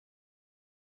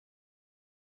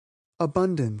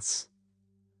Abundance.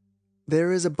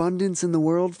 There is abundance in the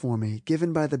world for me,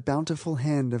 given by the bountiful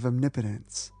hand of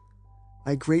Omnipotence.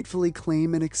 I gratefully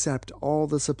claim and accept all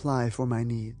the supply for my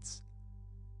needs.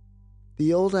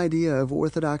 The old idea of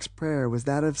Orthodox prayer was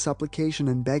that of supplication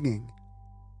and begging.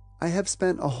 I have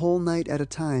spent a whole night at a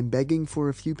time begging for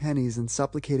a few pennies and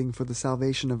supplicating for the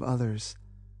salvation of others.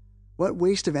 What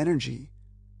waste of energy!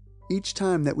 Each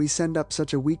time that we send up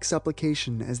such a weak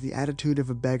supplication as the attitude of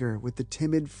a beggar with the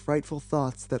timid, frightful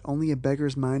thoughts that only a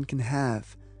beggar's mind can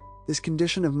have, this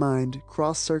condition of mind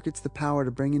cross-circuits the power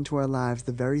to bring into our lives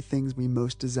the very things we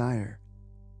most desire.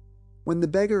 When the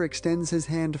beggar extends his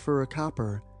hand for a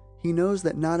copper, he knows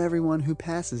that not everyone who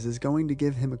passes is going to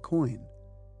give him a coin.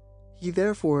 He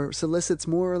therefore solicits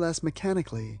more or less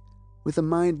mechanically, with a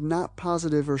mind not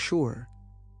positive or sure.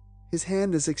 His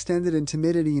hand is extended in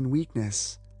timidity and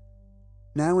weakness.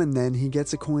 Now and then he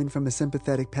gets a coin from a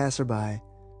sympathetic passerby.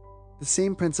 The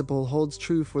same principle holds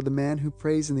true for the man who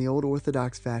prays in the old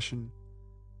Orthodox fashion.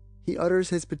 He utters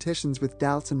his petitions with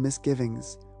doubts and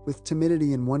misgivings, with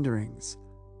timidity and wonderings.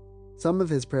 Some of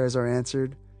his prayers are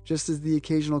answered, just as the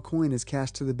occasional coin is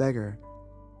cast to the beggar.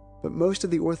 But most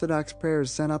of the Orthodox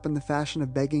prayers sent up in the fashion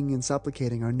of begging and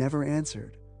supplicating are never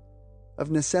answered.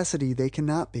 Of necessity they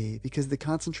cannot be, because the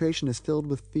concentration is filled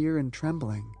with fear and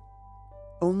trembling.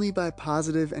 Only by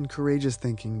positive and courageous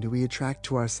thinking do we attract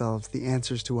to ourselves the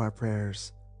answers to our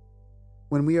prayers.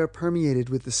 When we are permeated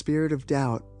with the spirit of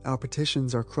doubt, our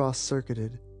petitions are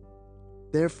cross-circuited.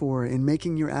 Therefore, in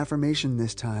making your affirmation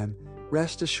this time,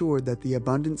 rest assured that the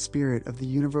abundant spirit of the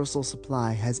universal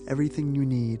supply has everything you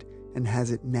need and has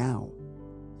it now.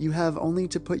 You have only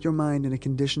to put your mind in a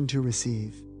condition to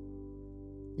receive.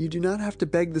 You do not have to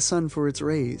beg the sun for its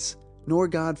rays, nor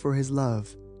God for his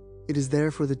love. It is there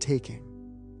for the taking.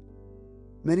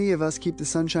 Many of us keep the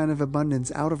sunshine of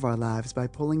abundance out of our lives by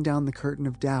pulling down the curtain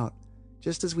of doubt,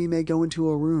 just as we may go into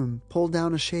a room, pull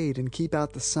down a shade, and keep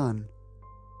out the sun.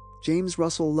 James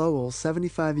Russell Lowell,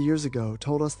 75 years ago,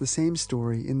 told us the same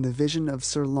story in The Vision of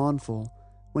Sir Launfal,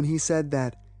 when he said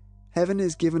that heaven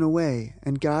is given away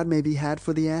and God may be had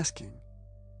for the asking.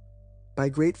 By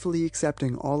gratefully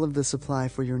accepting all of the supply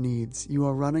for your needs, you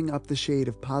are running up the shade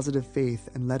of positive faith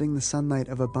and letting the sunlight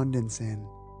of abundance in.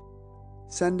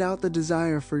 Send out the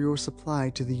desire for your supply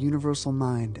to the universal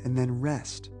mind and then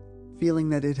rest, feeling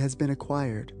that it has been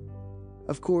acquired.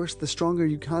 Of course, the stronger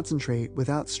you concentrate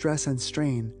without stress and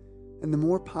strain, and the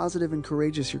more positive and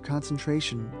courageous your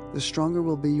concentration, the stronger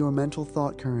will be your mental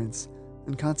thought currents,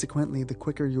 and consequently the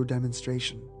quicker your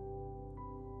demonstration.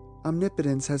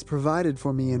 Omnipotence has provided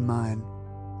for me and mine.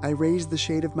 I raise the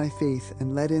shade of my faith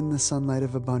and let in the sunlight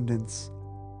of abundance.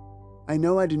 I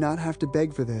know I do not have to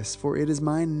beg for this, for it is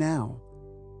mine now.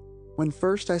 When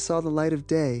first I saw the light of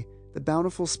day, the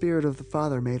bountiful Spirit of the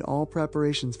Father made all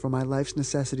preparations for my life's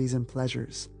necessities and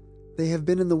pleasures. They have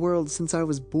been in the world since I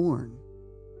was born.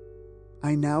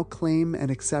 I now claim and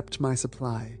accept my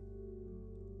supply.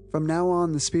 From now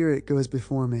on the Spirit goes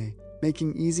before me,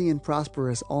 making easy and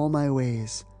prosperous all my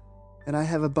ways, and I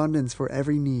have abundance for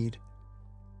every need.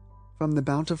 From the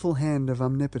bountiful hand of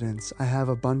Omnipotence I have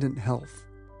abundant health.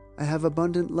 I have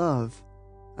abundant love.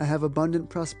 I have abundant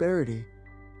prosperity.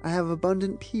 I have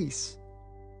abundant peace.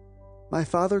 My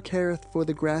Father careth for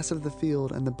the grass of the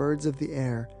field and the birds of the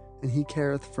air, and he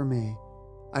careth for me.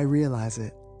 I realize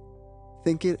it.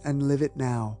 Think it and live it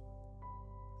now.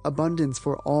 Abundance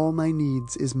for all my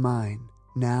needs is mine,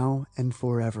 now and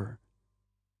forever.